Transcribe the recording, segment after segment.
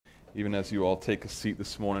Even as you all take a seat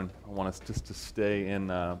this morning, I want us just to stay in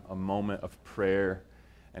a moment of prayer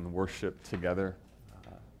and worship together.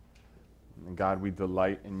 And God, we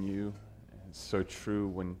delight in you. It's so true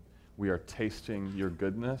when we are tasting your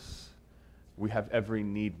goodness, we have every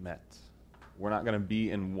need met. We're not going to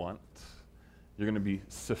be in want. You're going to be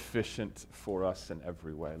sufficient for us in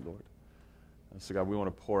every way, Lord. And so, God, we want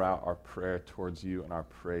to pour out our prayer towards you and our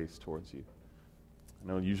praise towards you. I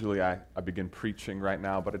know usually I begin preaching right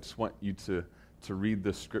now, but I just want you to read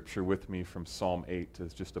the scripture with me from Psalm 8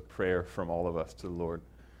 as just a prayer from all of us to the Lord.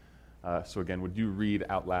 So again, would you read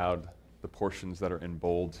out loud the portions that are in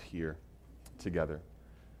bold here together? It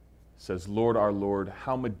says, Lord, our Lord,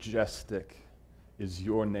 how majestic is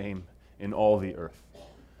your name in all the earth.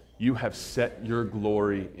 You have set your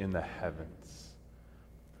glory in the heavens.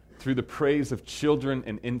 Through the praise of children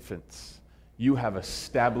and infants, you have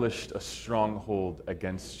established a stronghold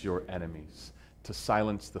against your enemies to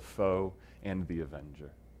silence the foe and the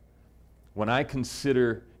avenger. When I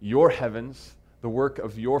consider your heavens, the work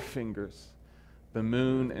of your fingers, the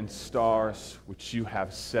moon and stars which you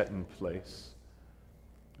have set in place,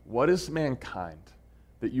 what is mankind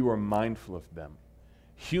that you are mindful of them?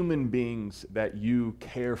 Human beings that you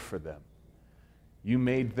care for them. You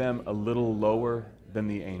made them a little lower than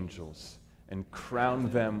the angels and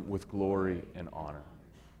crowned them with glory and honor.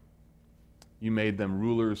 You made them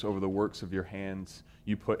rulers over the works of your hands.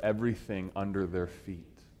 You put everything under their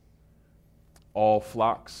feet. All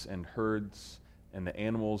flocks and herds and the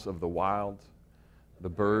animals of the wild, the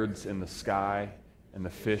birds in the sky and the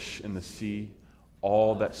fish in the sea,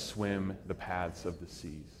 all that swim the paths of the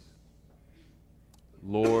seas.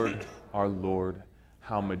 Lord, our Lord,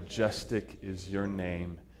 how majestic is your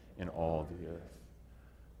name in all the earth.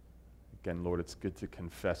 Again, Lord, it's good to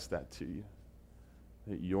confess that to you,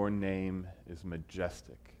 that your name is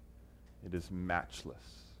majestic. It is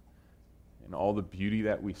matchless. And all the beauty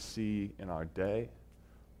that we see in our day,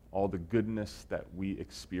 all the goodness that we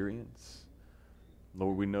experience,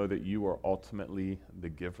 Lord, we know that you are ultimately the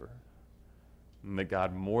giver. And that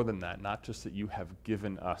God, more than that, not just that you have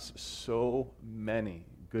given us so many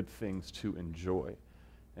good things to enjoy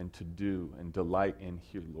and to do and delight in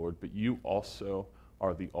here, Lord, but you also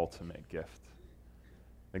are the ultimate gift.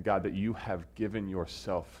 That God, that you have given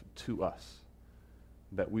yourself to us,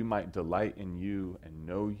 that we might delight in you and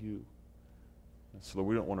know you. And so, Lord,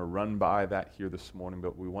 we don't want to run by that here this morning,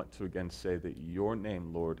 but we want to again say that your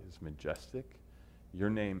name, Lord, is majestic. Your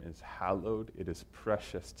name is hallowed. It is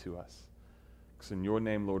precious to us. Because in your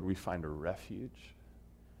name, Lord, we find a refuge.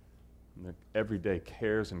 In the everyday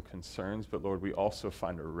cares and concerns, but Lord, we also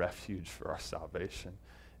find a refuge for our salvation.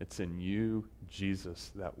 It's in you,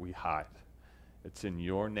 Jesus, that we hide. It's in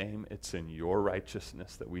your name, it's in your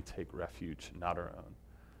righteousness that we take refuge, not our own.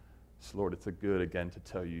 So Lord, it's a good, again, to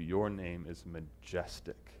tell you your name is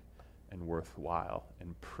majestic and worthwhile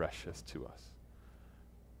and precious to us.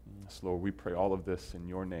 So Lord, we pray all of this in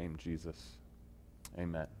your name, Jesus.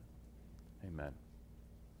 Amen. Amen.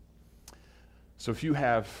 So if you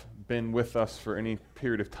have been with us for any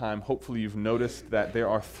period of time, hopefully you've noticed that there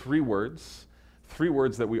are three words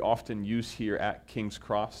that we often use here at King's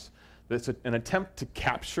Cross. That's an attempt to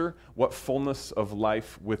capture what fullness of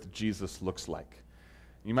life with Jesus looks like.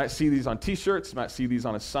 You might see these on t-shirts, you might see these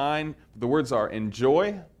on a sign. The words are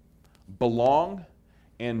enjoy, belong,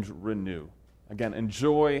 and renew. Again,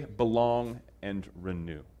 enjoy, belong, and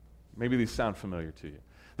renew. Maybe these sound familiar to you.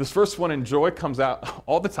 This first one, enjoy, comes out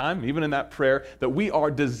all the time, even in that prayer, that we are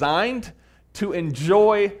designed to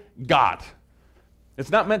enjoy God. It's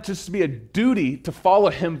not meant just to be a duty to follow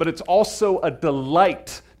him, but it's also a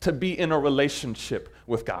delight to be in a relationship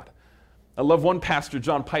with God. I love one pastor,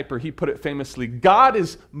 John Piper, he put it famously, God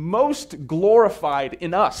is most glorified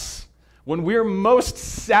in us when we're most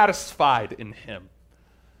satisfied in him.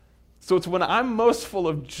 So it's when I'm most full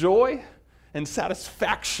of joy and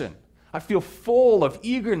satisfaction, I feel full of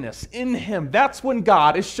eagerness in him. That's when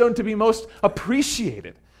God is shown to be most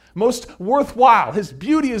appreciated, most worthwhile. His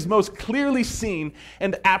beauty is most clearly seen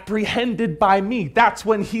and apprehended by me. That's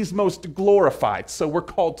when he's most glorified. So we're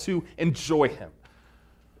called to enjoy him.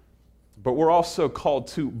 But we're also called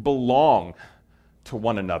to belong to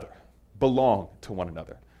one another. Belong to one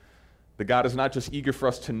another. That God is not just eager for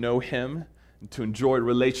us to know him, to enjoy a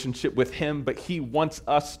relationship with him, but he wants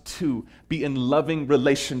us to be in loving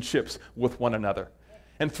relationships with one another.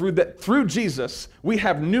 And through Jesus, we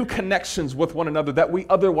have new connections with one another that we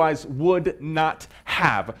otherwise would not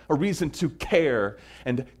have, a reason to care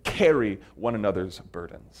and carry one another's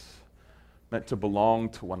burdens, meant to belong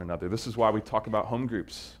to one another. This is why we talk about home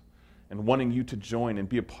groups and wanting you to join and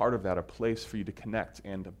be a part of that, a place for you to connect,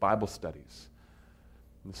 and Bible studies.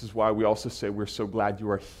 This is why we also say we're so glad you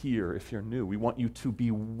are here if you're new. We want you to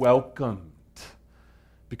be welcomed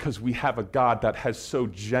because we have a God that has so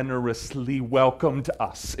generously welcomed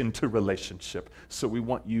us into relationship. So we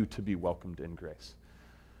want you to be welcomed in grace.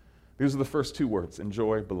 These are the first two words,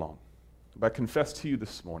 enjoy, belong. But I confess to you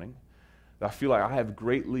this morning that I feel like I have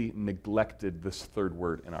greatly neglected this third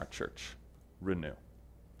word in our church, renew.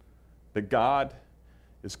 That God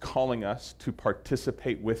is calling us to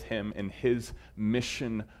participate with him in his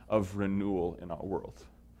mission of renewal in our world.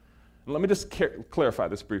 And let me just clarify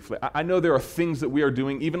this briefly. I know there are things that we are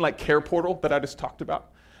doing, even like Care Portal that I just talked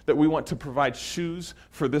about, that we want to provide shoes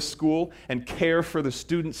for this school and care for the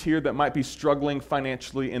students here that might be struggling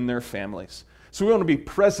financially in their families. So we want to be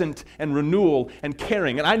present and renewal and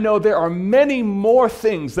caring. And I know there are many more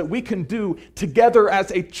things that we can do together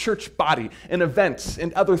as a church body in events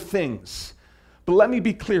and other things. But let me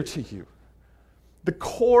be clear to you. The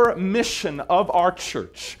core mission of our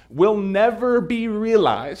church will never be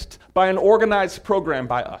realized by an organized program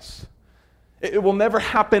by us. It will never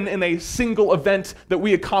happen in a single event that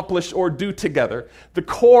we accomplish or do together. The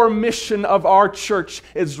core mission of our church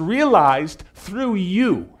is realized through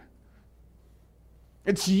you.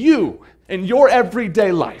 It's you in your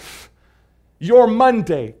everyday life. Your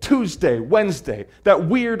Monday, Tuesday, Wednesday, that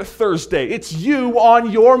weird Thursday. It's you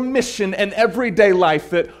on your mission and everyday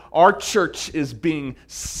life that our church is being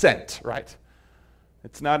sent, right?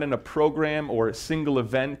 It's not in a program or a single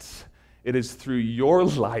event. It is through your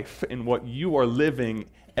life and what you are living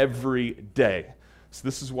every day. So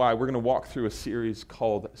this is why we're going to walk through a series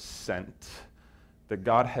called Sent, that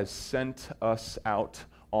God has sent us out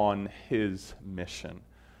on his mission.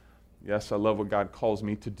 Yes, I love what God calls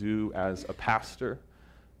me to do as a pastor,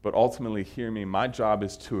 but ultimately, hear me, my job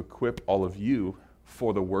is to equip all of you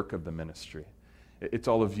for the work of the ministry. It's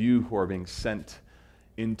all of you who are being sent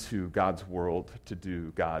into God's world to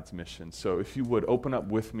do God's mission. So if you would, open up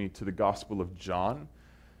with me to the Gospel of John,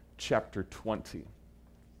 chapter 20.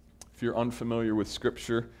 If you're unfamiliar with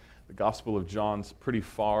Scripture, the Gospel of John's pretty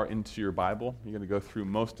far into your Bible. You're going to go through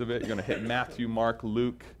most of it. You're going to hit Matthew, Mark,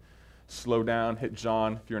 Luke, slow down, hit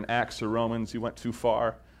John. If you're in Acts or Romans, you went too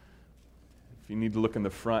far. If you need to look in the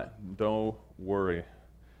front, don't worry.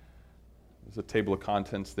 There's a table of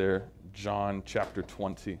contents there, John chapter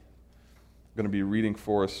 20. I'm going to be reading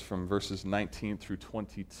for us from verses 19 through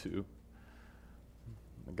 22.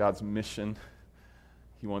 God's mission,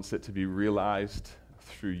 he wants it to be realized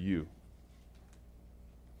through you.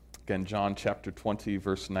 Again, John chapter 20,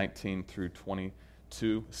 verse 19 through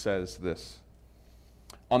 22 says this.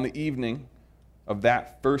 On the evening of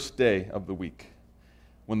that first day of the week,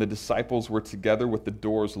 when the disciples were together with the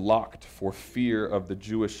doors locked for fear of the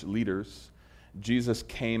Jewish leaders, Jesus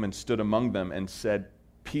came and stood among them and said,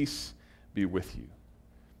 "Peace be with you."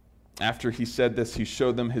 After he said this, he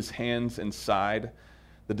showed them his hands and side.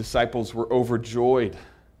 The disciples were overjoyed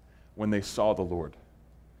when they saw the Lord.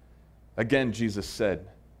 Again, Jesus said,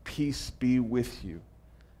 "Peace be with you.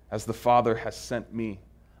 As the Father has sent me,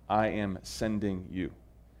 I am sending you."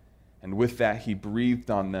 And with that, he breathed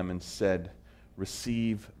on them and said,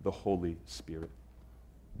 "Receive the Holy Spirit."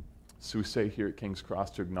 So we say here at King's Cross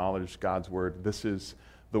to acknowledge God's word. This is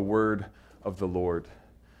the word of the Lord.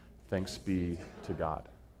 Thanks be to God.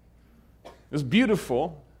 It's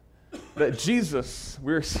beautiful that Jesus,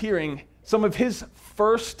 we're hearing some of his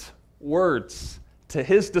first words to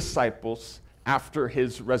his disciples after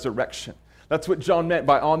his resurrection. That's what John meant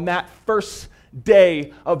by on that first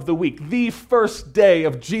day of the week, the first day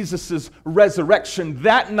of Jesus' resurrection.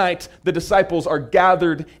 That night, the disciples are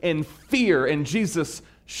gathered in fear, and Jesus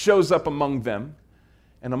shows up among them.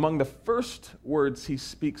 And among the first words he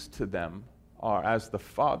speaks to them are, "As the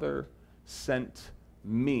Father sent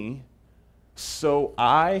me, so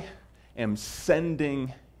I am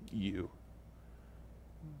sending you."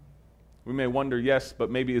 We may wonder, yes, but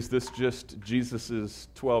maybe is this just Jesus'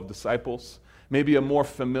 12 disciples? Maybe a more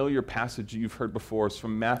familiar passage you've heard before is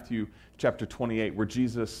from Matthew chapter 28, where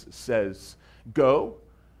Jesus says, "Go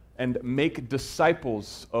and make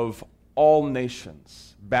disciples of all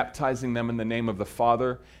nations, baptizing them in the name of the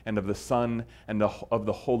Father and of the Son and of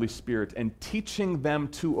the Holy Spirit, and teaching them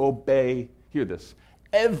to obey," hear this,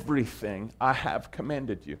 "everything I have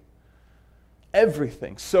commanded you."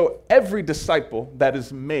 Everything. So every disciple that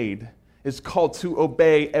is made is called to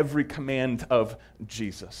obey every command of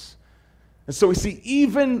Jesus. And so we see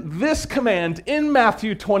even this command in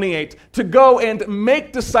Matthew 28 to go and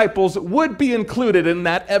make disciples would be included in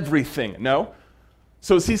that everything. No?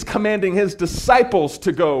 So as he's commanding his disciples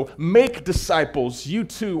to go make disciples, you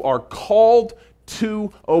too are called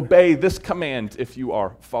to obey this command if you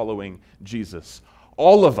are following Jesus.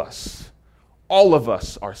 All of us All of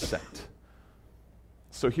us are sent.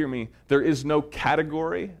 So hear me, there is no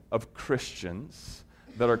category of Christians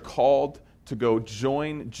that are called to go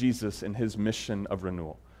join Jesus in his mission of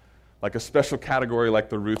renewal. Like a special category like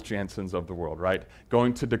the Ruth Jansons of the world, right?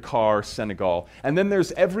 Going to Dakar, Senegal. And then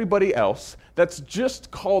there's everybody else that's just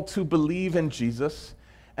called to believe in Jesus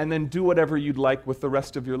and then do whatever you'd like with the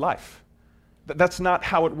rest of your life. That's not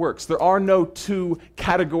how it works. There are no two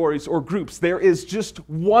categories or groups. There is just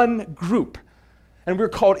one group. And we're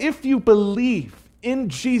called, if you believe in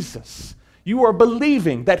Jesus, you are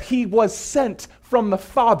believing that he was sent from the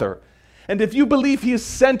Father. And if you believe he is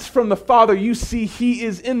sent from the Father, you see he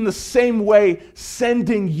is in the same way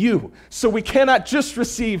sending you. So we cannot just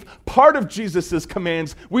receive part of Jesus'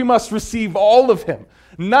 commands. We must receive all of him.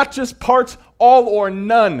 Not just part, all or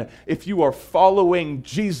none. If you are following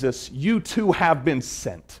Jesus, you too have been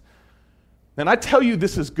sent. And I tell you,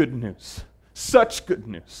 this is good news. Such good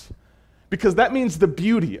news. Because that means the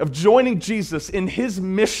beauty of joining Jesus in his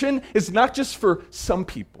mission is not just for some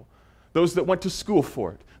people, those that went to school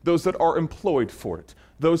for it, those that are employed for it,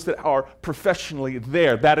 those that are professionally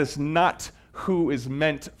there. That is not who is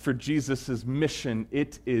meant for Jesus' mission.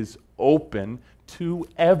 It is open to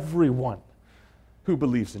everyone who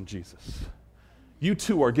believes in Jesus. You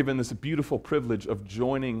too are given this beautiful privilege of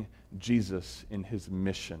joining Jesus in his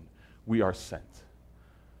mission. We are sent.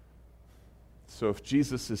 So if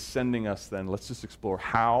Jesus is sending us, then let's just explore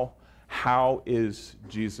how is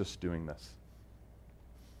Jesus doing this?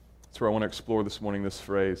 That's where I want to explore this morning, this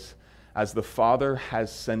phrase, as the Father has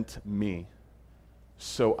sent me,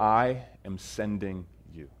 so I am sending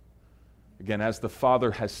you. Again, as the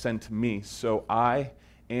Father has sent me, so I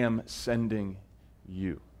am sending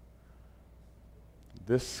you.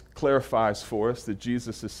 This clarifies for us that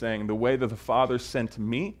Jesus is saying, the way that the Father sent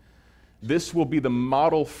me, this will be the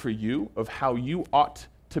model for you of how you ought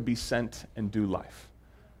to be sent and do life.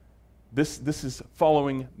 This is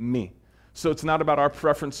following me. So it's not about our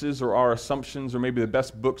preferences or our assumptions or maybe the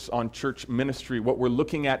best books on church ministry. What we're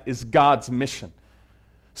looking at is God's mission.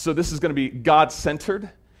 So this is going to be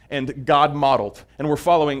God-centered and God-modeled, and we're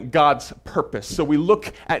following God's purpose. So we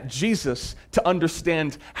look at Jesus to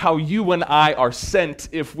understand how you and I are sent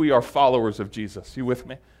if we are followers of Jesus. You with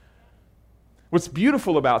me? What's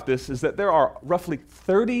beautiful about this is that there are roughly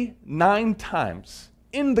 39 times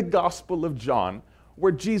in the Gospel of John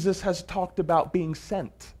where Jesus has talked about being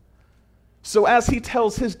sent. So as he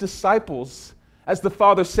tells his disciples, as the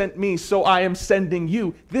Father sent me, so I am sending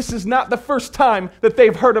you, this is not the first time that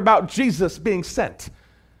they've heard about Jesus being sent.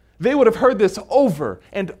 They would have heard this over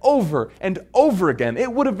and over and over again.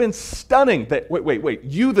 It would have been stunning that, wait,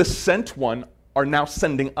 you the sent one are now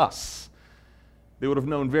sending us. They would have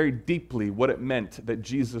known very deeply what it meant that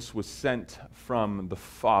Jesus was sent from the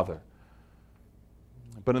Father.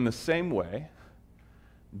 But in the same way,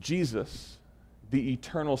 Jesus, the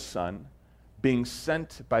eternal Son, being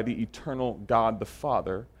sent by the eternal God the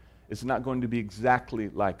Father, is not going to be exactly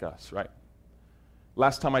like us, right?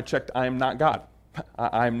 Last time I checked, I am not God.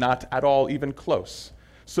 I'm not at all even close.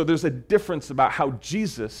 So there's a difference about how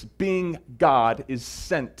Jesus, being God, is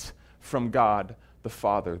sent from God the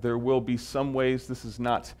Father. There will be some ways this is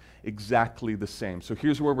not exactly the same. So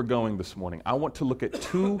here's where we're going this morning. I want to look at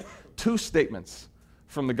two statements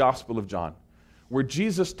from the Gospel of John where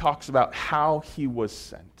Jesus talks about how he was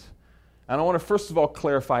sent. And I want to first of all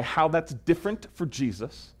clarify how that's different for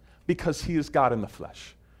Jesus because he is God in the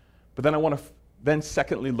flesh. But then I want to then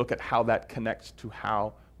secondly look at how that connects to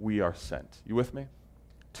how we are sent. You with me?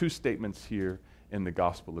 Two statements here in the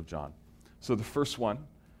Gospel of John. So the first one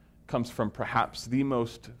comes from perhaps the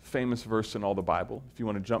most famous verse in all the Bible. If you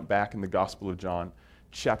want to jump back in the Gospel of John,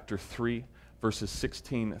 chapter 3, verses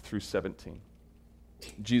 16 through 17.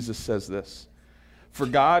 Jesus says this, "For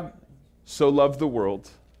God so loved the world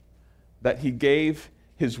that he gave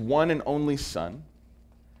his one and only Son,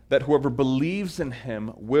 that whoever believes in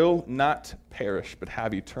him will not perish but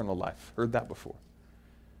have eternal life." Heard that before.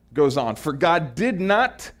 Goes on, "For God did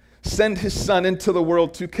not send his Son into the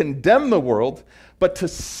world to condemn the world, but to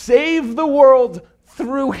save the world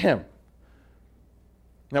through him."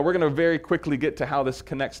 Now we're going to very quickly get to how this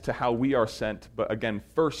connects to how we are sent, but again,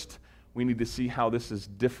 first we need to see how this is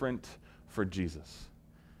different for Jesus.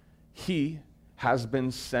 He has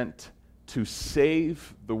been sent to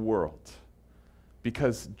save the world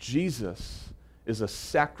because Jesus is a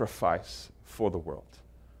sacrifice for the world.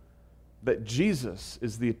 That Jesus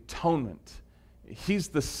is the atonement. He's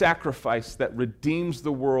the sacrifice that redeems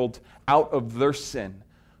the world out of their sin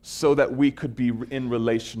so that we could be in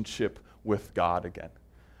relationship with God again.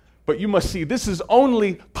 But you must see, this is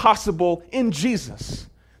only possible in Jesus.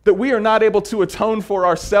 that we are not able to atone for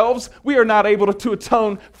ourselves. We are not able to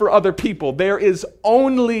atone for other people. There is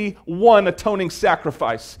only one atoning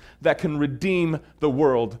sacrifice that can redeem the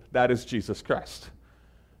world. That is Jesus Christ.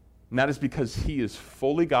 And that is because he is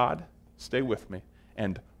fully God, stay with me,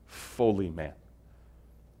 and fully man.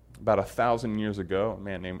 About 1,000 years ago, a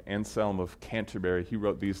man named Anselm of Canterbury, he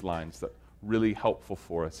wrote these lines that are really helpful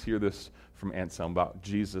for us. Hear this from Anselm about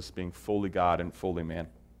Jesus being fully God and fully man.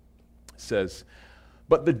 It says,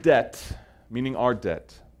 "But the debt," meaning our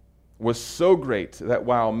debt, "was so great that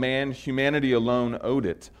while humanity alone owed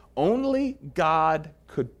it, only God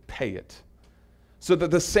could pay it. So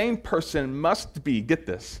that the same person must be," get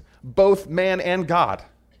this, "both man and God.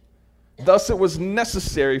 Thus it was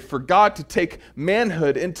necessary for God to take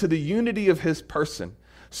manhood into the unity of his person,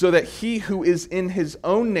 so that he who in his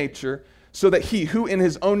own nature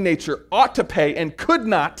ought to pay and could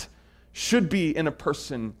not, should be in a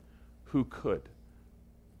person who could."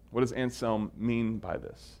 What does Anselm mean by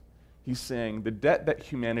this? He's saying the debt that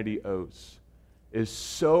humanity owes is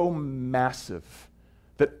so massive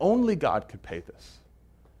that only God could pay this.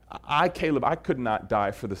 Caleb, I could not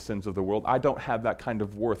die for the sins of the world. I don't have that kind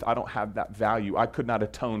of worth. I don't have that value. I could not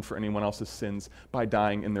atone for anyone else's sins by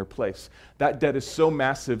dying in their place. That debt is so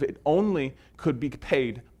massive, it only could be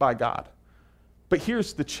paid by God. But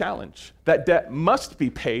here's the challenge. That debt must be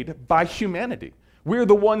paid by humanity. We're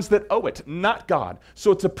the ones that owe it, not God.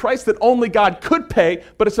 So it's a price that only God could pay,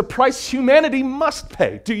 but it's a price humanity must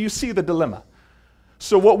pay. Do you see the dilemma?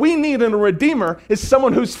 So what we need in a Redeemer is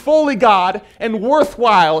someone who's fully God and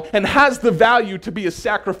worthwhile and has the value to be a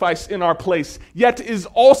sacrifice in our place, yet is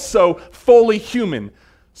also fully human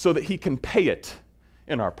so that he can pay it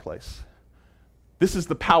in our place. This is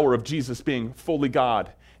the power of Jesus being fully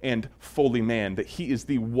God and fully man, that he is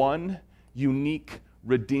the one unique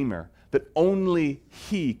Redeemer, that only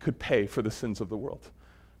he could pay for the sins of the world.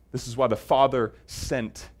 This is why the Father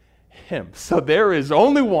sent him. So there is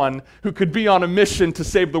only one who could be on a mission to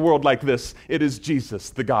save the world like this. It is Jesus,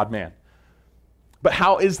 the God-man. But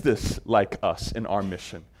how is this like us in our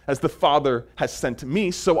mission? As the Father has sent me,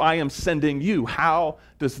 so I am sending you. How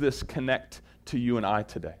does this connect to you and I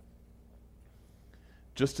today?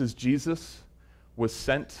 Just as Jesus was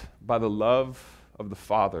sent by the love of the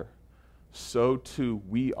Father, so too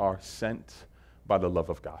we are sent by the love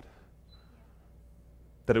of God.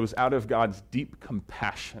 That it was out of God's deep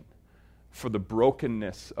compassion for the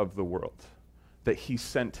brokenness of the world that he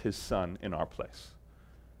sent his Son in our place.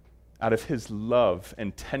 Out of his love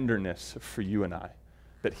and tenderness for you and I,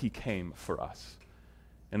 that he came for us.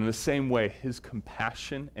 And in the same way, his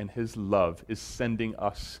compassion and his love is sending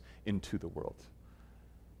us into the world.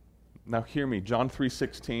 Now hear me, John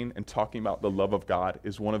 3:16 and talking about the love of God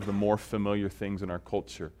is one of the more familiar things in our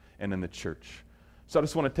culture and in the church. So I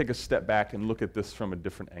just want to take a step back and look at this from a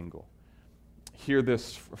different angle. Hear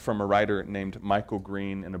this from a writer named Michael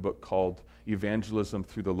Green in a book called Evangelism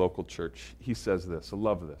Through the Local Church. He says this, I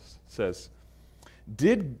love this. It says,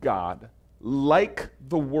 "Did God like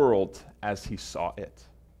the world as he saw it?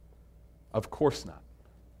 Of course not.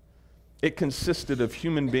 It consisted of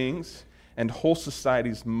human beings and whole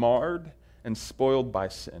societies marred and spoiled by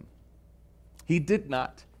sin. He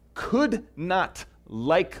could not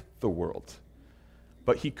like the world,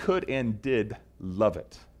 but he could and did love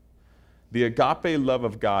it. The agape love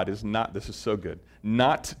of God is not," this is so good,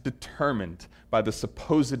 "not determined by the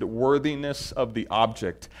supposed worthiness of the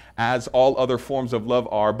object, as all other forms of love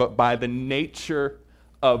are, but by the nature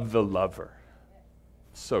of the lover."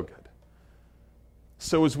 So good.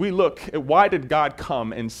 So as we look at why did God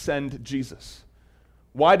come and send Jesus?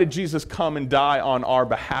 Why did Jesus come and die on our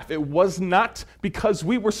behalf? It was not because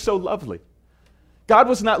we were so lovely. God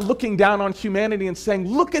was not looking down on humanity and saying,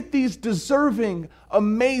 "Look at these deserving,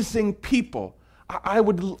 amazing people. I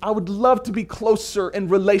would love to be closer in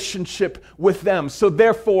relationship with them, so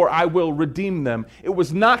therefore I will redeem them." It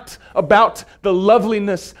was not about the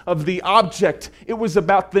loveliness of the object. It was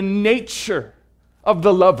about the nature of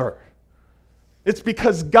the lover. It's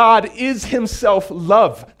because God is himself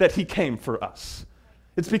love that he came for us.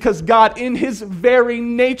 It's because God in his very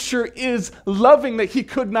nature is loving that he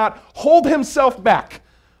could not hold himself back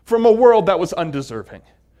from a world that was undeserving.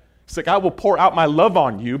 He's like, "I will pour out my love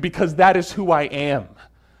on you because that is who I am."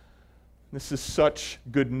 This is such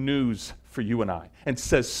good news for you and I, and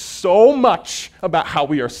says so much about how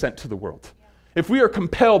we are sent to the world. If we are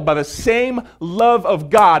compelled by the same love of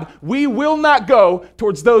God, we will not go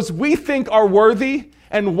towards those we think are worthy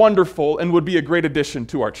and wonderful and would be a great addition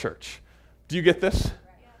to our church. Do you get this?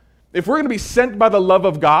 If we're going to be sent by the love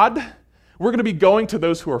of God, we're going to be going to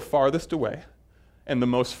those who are farthest away and the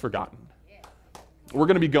most forgotten. We're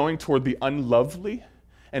going to be going toward the unlovely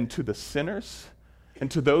and to the sinners and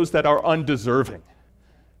to those that are undeserving.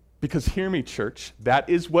 Because hear me, church, that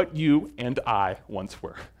is what you and I once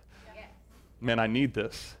were. Man, I need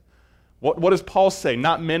this. What does Paul say?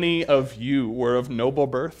 Not many of you were of noble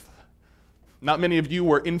birth. Not many of you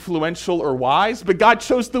were influential or wise, but God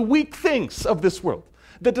chose the weak things of this world,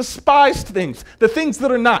 the despised things, the things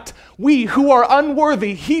that are not. We who are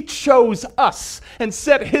unworthy, he chose us and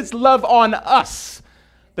set his love on us,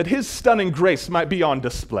 that his stunning grace might be on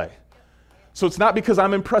display. So it's not because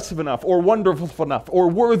I'm impressive enough or wonderful enough or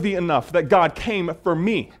worthy enough that God came for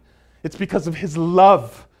me. It's because of his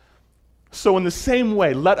love. So in the same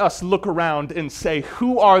way, let us look around and say,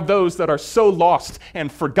 who are those that are so lost and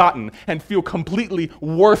forgotten and feel completely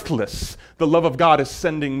worthless? The love of God is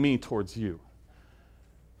sending me towards you.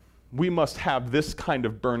 We must have this kind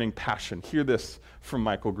of burning passion. Hear this from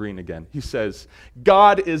Michael Green again. He says,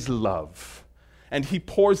 God is love, and he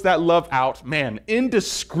pours that love out,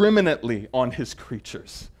 indiscriminately on his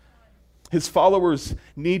creatures. His followers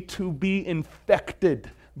need to be infected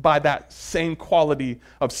by that same quality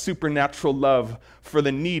of supernatural love for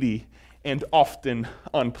the needy and often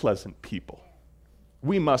unpleasant people.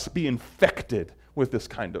 We must be infected with this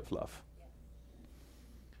kind of love.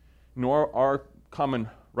 Our common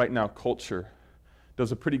right now culture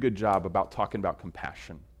does a pretty good job about talking about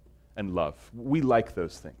compassion and love. We like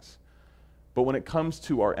those things. But when it comes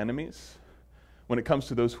to our enemies, when it comes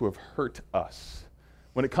to those who have hurt us,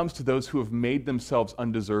 when it comes to those who have made themselves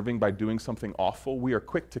undeserving by doing something awful, we are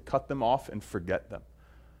quick to cut them off and forget them.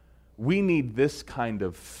 We need this kind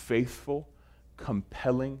of faithful,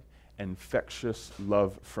 compelling, infectious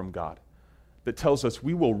love from God that tells us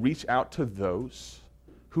we will reach out to those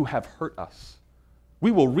who have hurt us.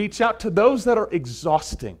 We will reach out to those that are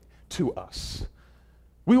exhausting to us.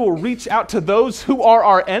 We will reach out to those who are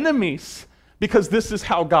our enemies because this is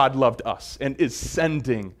how God loved us and is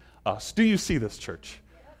sending us. Do you see this, church?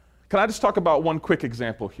 Can I just talk about one quick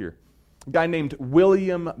example here? A guy named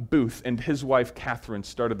William Booth and his wife Catherine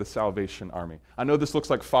started the Salvation Army. I know this looks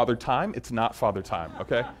like Father Time. It's not Father Time,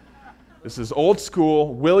 okay? This is old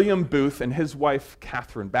school. William Booth and his wife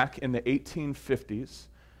Catherine, back in the 1850s,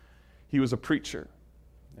 he was a preacher,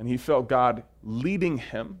 and he felt God leading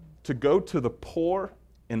him to go to the poor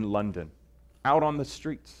in London, out on the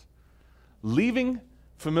streets, leaving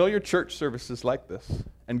familiar church services like this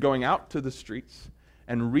and going out to the streets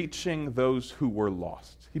and reaching those who were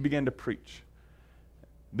lost. He began to preach.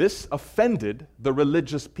 This offended the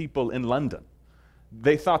religious people in London.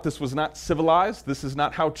 They thought this was not civilized. This is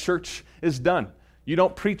not how church is done. You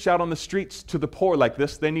don't preach out on the streets to the poor like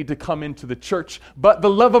this. They need to come into the church. But the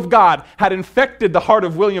love of God had infected the heart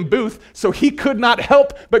of William Booth, so he could not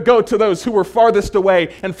help but go to those who were farthest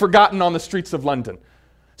away and forgotten on the streets of London.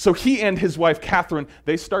 So he and his wife Catherine,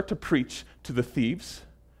 they start to preach to the thieves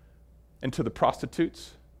and to the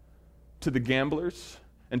prostitutes, to the gamblers,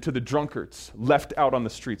 and to the drunkards left out on the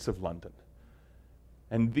streets of London.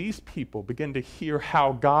 And these people begin to hear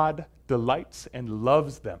how God delights and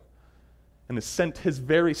loves them and has sent his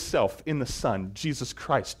very self in the Son, Jesus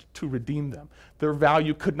Christ, to redeem them. Their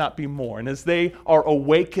value could not be more. And as they are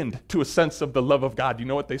awakened to a sense of the love of God, you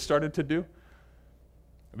know what they started to do?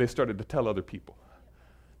 They started to tell other people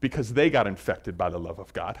because they got infected by the love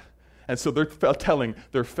of God. And so they're telling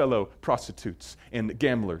their fellow prostitutes and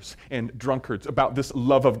gamblers and drunkards about this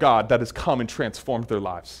love of God that has come and transformed their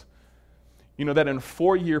lives. You know that in a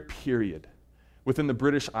 4-year period, within the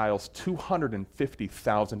British Isles,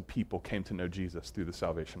 250,000 people came to know Jesus through the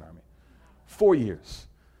Salvation Army. 4 years.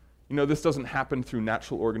 You know, this doesn't happen through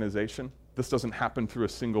natural organization. This doesn't happen through a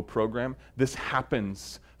single program. This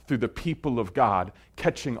happens through the people of God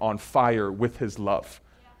catching on fire with his love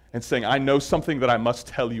and saying, I know something that I must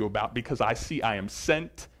tell you about because I see I am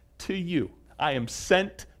sent to you. I am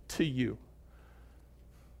sent to you.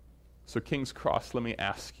 So King's Cross, let me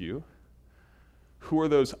ask you, who are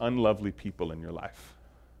those unlovely people in your life?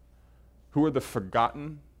 Who are the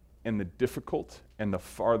forgotten and the difficult and the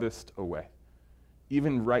farthest away?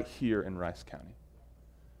 Even right here in Rice County.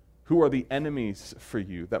 Who are the enemies for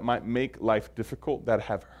you that might make life difficult, that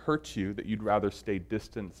have hurt you, that you'd rather stay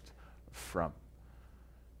distanced from?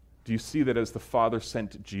 Do you see that as the Father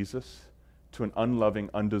sent Jesus to an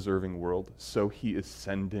unloving, undeserving world, so he is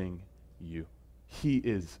sending you? He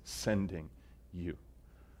is sending you.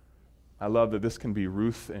 I love that this can be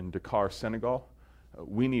Ruth in Dakar, Senegal.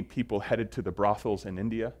 We need people headed to the brothels in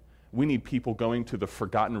India. We need people going to the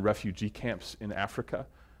forgotten refugee camps in Africa.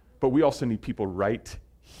 But we also need people right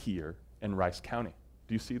here in Rice County.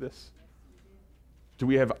 Do you see this? Do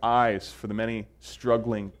we have eyes for the many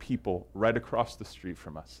struggling people right across the street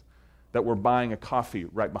from us that we're buying a coffee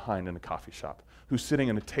right behind in a coffee shop, who's sitting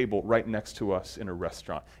at a table right next to us in a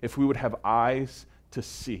restaurant, if we would have eyes to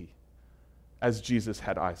see as Jesus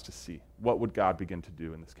had eyes to see, what would God begin to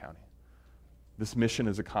do in this county? This mission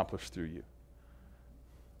is accomplished through you.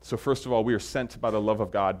 So first of all, we are sent by the love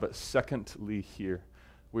of God, but secondly here,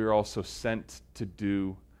 we are also sent to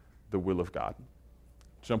do the will of God.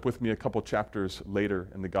 Jump with me a couple chapters later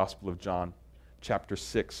in the Gospel of John, chapter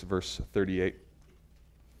 6, verse 38.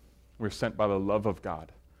 We're sent by the love of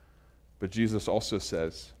God. But Jesus also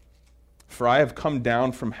says, "For I have come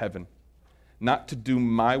down from heaven, not to do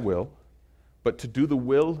my will, but to do the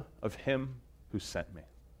will of him who sent me."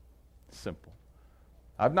 Simple.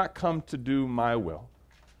 I've not come to do my will.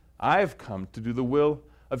 I've come to do the will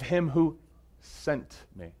of him who sent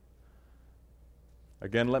me.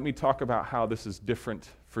 Again, let me talk about how this is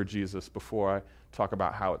different for Jesus before I talk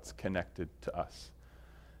about how it's connected to us.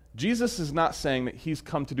 Jesus is not saying that he's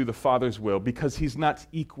come to do the Father's will because he's not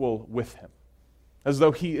equal with him, as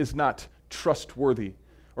though he is not trustworthy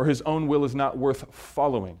or his own will is not worth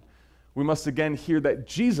following. We must again hear that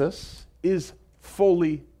Jesus is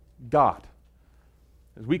fully God.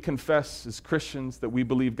 As we confess as Christians that we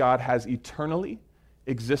believe God has eternally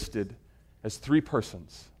existed as three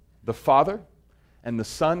persons, the Father and the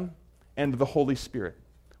Son and the Holy Spirit.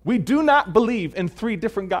 We do not believe in three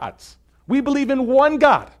different gods. We believe in one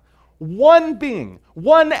God, one being,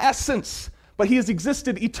 one essence, but he has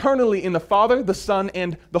existed eternally in the Father, the Son,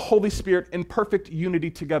 and the Holy Spirit in perfect unity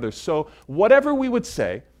together. So whatever we would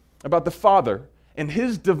say about the Father and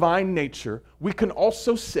his divine nature, we can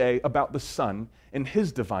also say about the Son and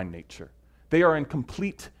his divine nature. They are in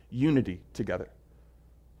complete unity together.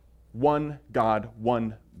 One God,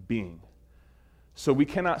 one being. So we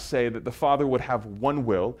cannot say that the Father would have one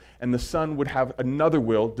will and the Son would have another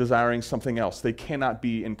will desiring something else. They cannot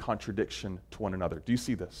be in contradiction to one another. Do you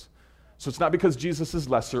see this? So it's not because Jesus is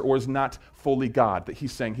lesser or is not fully God that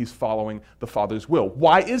he's saying he's following the Father's will.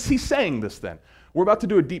 Why is he saying this then? We're about to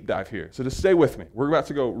do a deep dive here, so just stay with me. We're about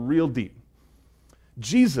to go real deep.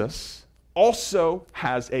 Jesus also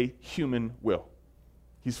has a human will.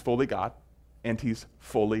 He's fully God and he's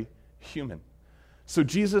fully human. So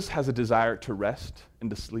Jesus has a desire to rest and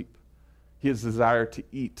to sleep. He has a desire to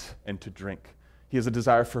eat and to drink. He has a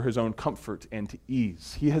desire for his own comfort and to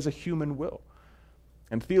ease. He has a human will.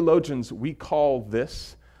 And theologians, we call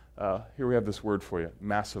this, here we have this word for you,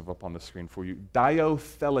 massive up on the screen for you.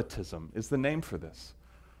 Diotheletism is the name for this.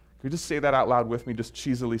 Can you just say that out loud with me? Just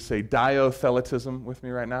cheesily say diotheletism with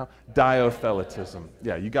me right now. Diotheletism.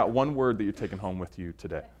 Yeah, you got one word that you're taking home with you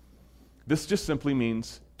today. This just simply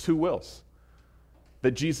means two wills.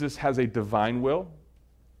 That Jesus has a divine will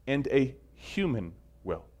and a human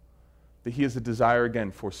will. That he has a desire,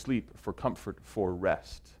 again, for sleep, for comfort, for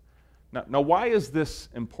rest. Now, why is this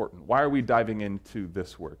important? Why are we diving into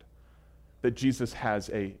this word? That Jesus has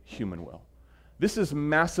a human will. This is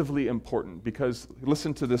massively important because,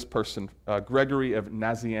 listen to this person, Gregory of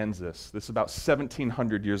Nazianzus. This is about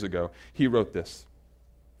 1700 years ago. He wrote this.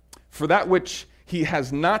 "For that which he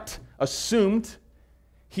has not assumed,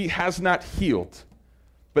 he has not healed.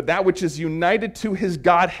 But that which is united to his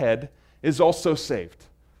Godhead is also saved."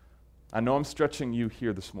 I know I'm stretching you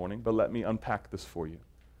here this morning, but let me unpack this for you.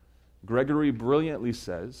 Gregory brilliantly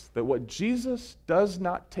says that what Jesus does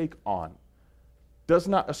not take on, does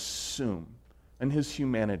not assume in his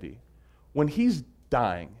humanity, when he's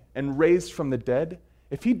dying and raised from the dead,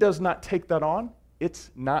 if he does not take that on, it's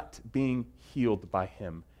not being healed by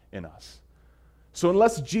him in us. So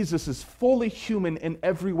unless Jesus is fully human in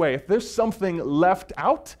every way, if there's something left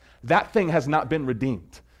out, that thing has not been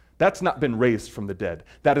redeemed. That's not been raised from the dead.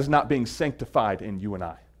 That is not being sanctified in you and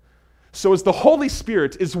I. So as the Holy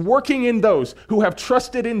Spirit is working in those who have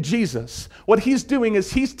trusted in Jesus, what he's doing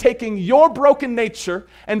is he's taking your broken nature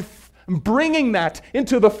and bringing that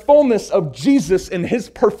into the fullness of Jesus in his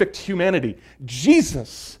perfect humanity.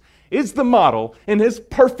 Jesus is the model in his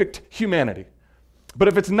perfect humanity. But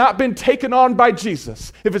if it's not been taken on by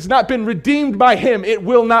Jesus, if it's not been redeemed by him, it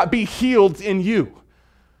will not be healed in you.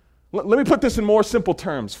 Let me put this in more simple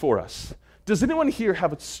terms for us. Does anyone here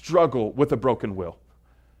have a struggle with a broken will?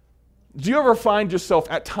 Do you ever find yourself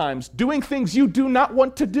at times doing things you do not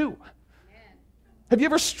want to do? Have you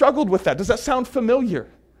ever struggled with that? Does that sound familiar?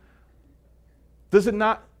 Does it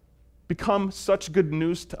not become such good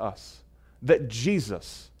news to us that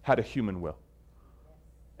Jesus had a human will?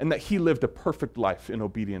 And that he lived a perfect life in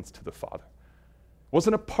obedience to the Father. It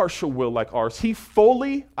wasn't a partial will like ours. He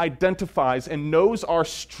fully identifies and knows our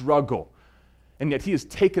struggle. And yet he has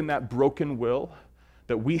taken that broken will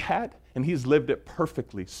that we had, and he's lived it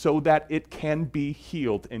perfectly so that it can be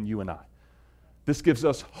healed in you and I. This gives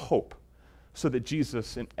us hope. so that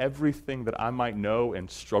Jesus, in everything that I might know and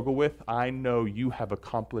struggle with, I know you have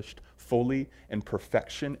accomplished fully in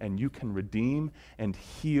perfection, and you can redeem and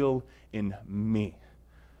heal in me.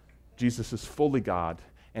 Jesus is fully God,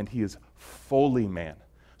 and he is fully man.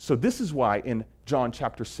 So this is why in John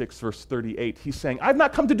chapter 6, verse 38, he's saying, I've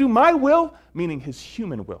not come to do my will, meaning his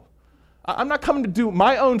human will. I'm not coming to do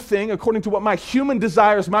my own thing according to what my human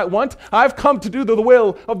desires might want. I've come to do the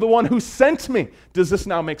will of the one who sent me. Does this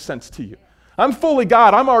now make sense to you? I'm fully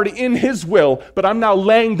God. I'm already in his will, but I'm now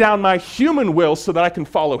laying down my human will so that I can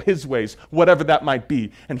follow his ways, whatever that might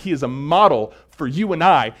be. And he is a model for you and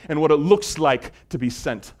I and what it looks like to be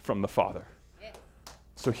sent from the Father. Yes.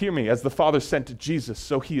 So hear me, as the Father sent Jesus,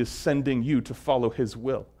 so he is sending you to follow his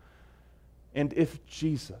will. And if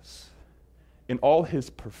Jesus, in all his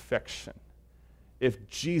perfection, if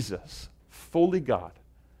Jesus, fully God,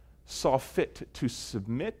 saw fit to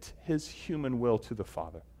submit his human will to the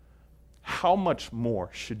Father, how much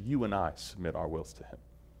more should you and I submit our wills to him?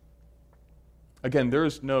 Again, there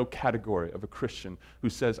is no category of a Christian who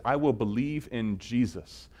says, I will believe in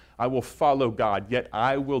Jesus, I will follow God, yet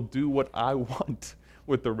I will do what I want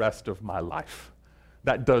with the rest of my life.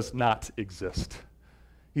 That does not exist.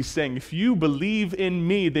 He's saying, if you believe in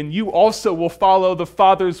me, then you also will follow the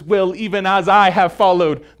Father's will, even as I have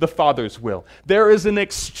followed the Father's will. There is an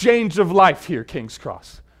exchange of life here, King's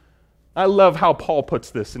Cross. I love how Paul puts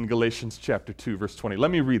this in Galatians chapter 2, verse 20.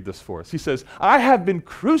 Let me read this for us. He says, I have been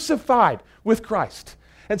crucified with Christ,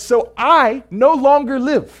 and so I no longer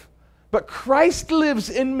live, but Christ lives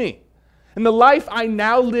in me. And the life I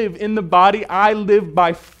now live in the body, I live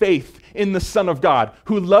by faith in the Son of God,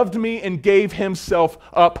 who loved me and gave himself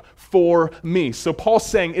up for me. So Paul's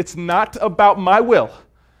saying it's not about my will.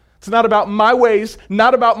 It's not about my ways,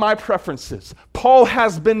 not about my preferences. Paul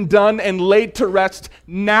has been done and laid to rest.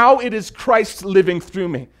 Now it is Christ living through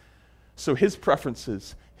me. So his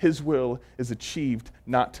preferences, his will is achieved,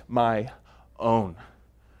 not my own.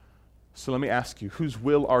 So let me ask you, whose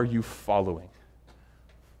will are you following?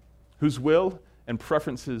 Whose will and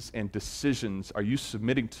preferences and decisions are you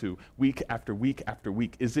submitting to week after week after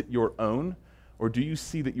week? Is it your own, or do you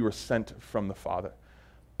see that you are sent from the Father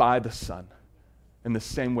by the Son in the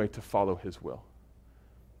same way to follow his will?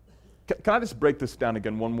 Can I just break this down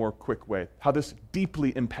again one more quick way? How this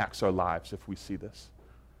deeply impacts our lives if we see this.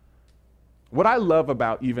 What I love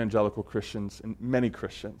about evangelical Christians and many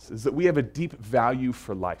Christians is that we have a deep value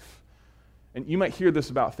for life. And you might hear this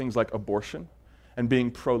about things like abortion and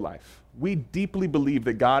being pro-life. We deeply believe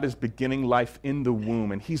that God is beginning life in the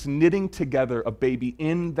womb, and he's knitting together a baby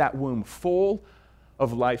in that womb full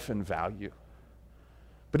of life and value.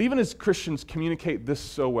 But even as Christians communicate this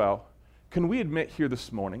so well, can we admit here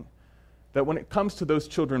this morning that when it comes to those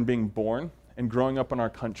children being born and growing up in our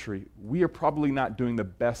country, we are probably not doing the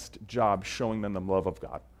best job showing them the love of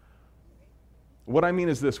God? What I mean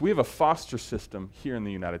is this: we have a foster system here in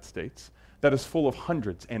the United States that is full of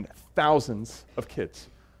hundreds and thousands of kids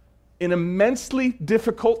in immensely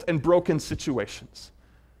difficult and broken situations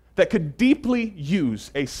that could deeply use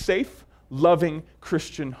a safe, loving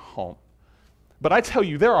Christian home. But I tell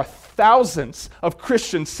you, there are thousands of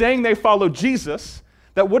Christians saying they follow Jesus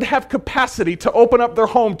that would have capacity to open up their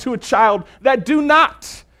home to a child that do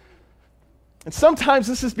not. And sometimes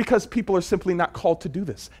this is because people are simply not called to do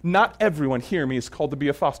this. Not everyone, hear me, is called to be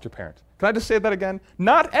a foster parent. Can I just say that again?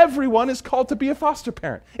 Not everyone is called to be a foster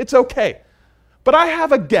parent. It's okay. But I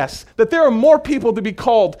have a guess that there are more people to be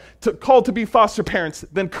called to be foster parents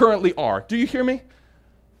than currently are. Do you hear me?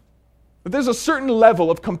 But there's a certain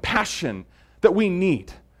level of compassion that we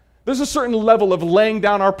need. There's a certain level of laying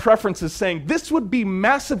down our preferences, saying, this would be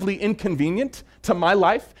massively inconvenient to my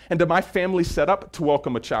life and to my family setup to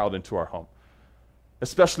welcome a child into our home,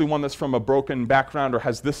 especially one that's from a broken background or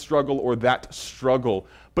has this struggle or that struggle.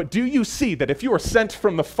 But do you see that if you are sent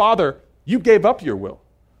from the Father, you gave up your will?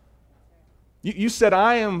 You said,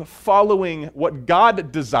 I am following what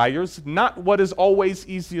God desires, not what is always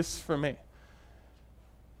easiest for me.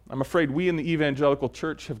 I'm afraid we in the evangelical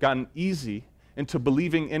church have gotten easy into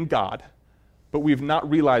believing in God, but we've not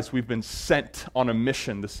realized we've been sent on a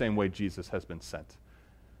mission the same way Jesus has been sent.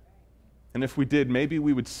 And if we did, maybe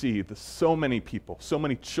we would see so many people, so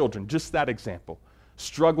many children, just that example,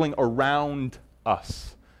 struggling around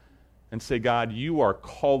us and say, God, you are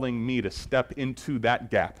calling me to step into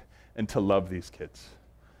that gap and to love these kids.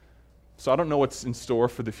 So I don't know what's in store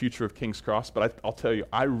for the future of King's Cross, but I'll tell you,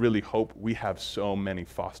 I really hope we have so many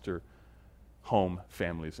foster home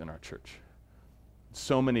families in our church.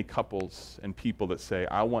 So many couples and people that say,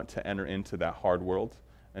 I want to enter into that hard world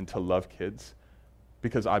and to love kids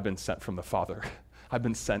because I've been sent from the Father. I've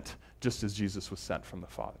been sent just as Jesus was sent from the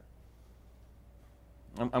Father.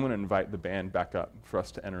 I'm going to invite the band back up for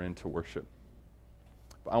us to enter into worship.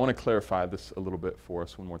 But I want to clarify this a little bit for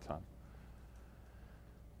us one more time.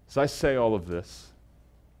 As I say all of this,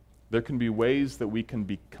 there can be ways that we can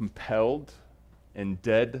be compelled in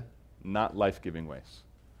dead, not life-giving ways.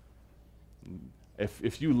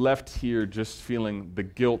 If you left here just feeling the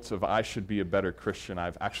guilt of I should be a better Christian,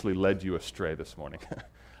 I've actually led you astray this morning.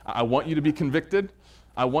 I want you to be convicted.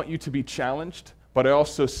 I want you to be challenged. But I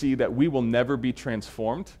also see that we will never be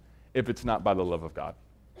transformed if it's not by the love of God.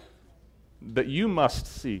 That you must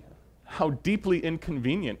see how deeply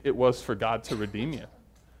inconvenient it was for God to redeem you.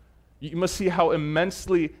 You must see how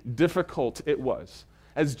immensely difficult it was.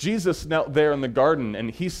 As Jesus knelt there in the garden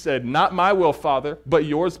and he said, "Not my will, Father, but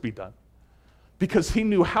yours be done." Because he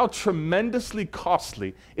knew how tremendously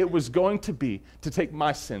costly it was going to be to take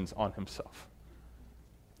my sins on himself.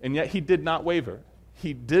 And yet he did not waver.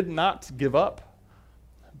 He did not give up.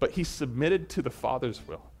 But he submitted to the Father's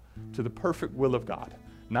will, to the perfect will of God,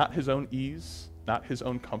 not his own ease, not his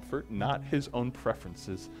own comfort, not his own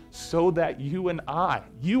preferences, so that you and I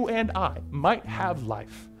might have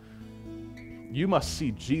life. You must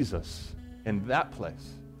see Jesus in that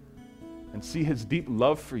place and see his deep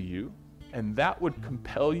love for you, and that would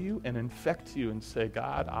compel you and infect you and say,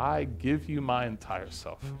 God, I give you my entire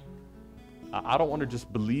self. I don't want to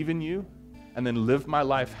just believe in you and then live my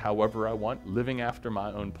life however I want, living after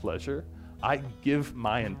my own pleasure. I give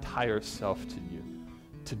my entire self to you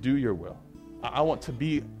to do your will. I want to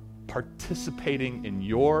be participating in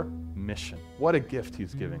your mission. What a gift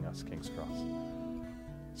he's giving us, King's Cross.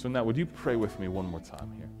 So now, would you pray with me one more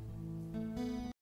time here?